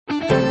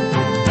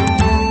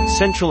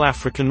Central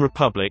African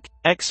Republic,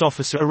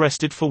 ex-officer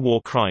arrested for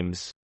war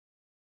crimes.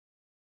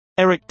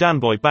 Eric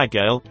Danboy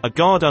Baguel, a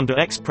guard under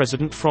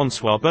ex-president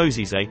François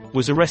Bozizé,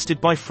 was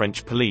arrested by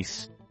French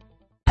police.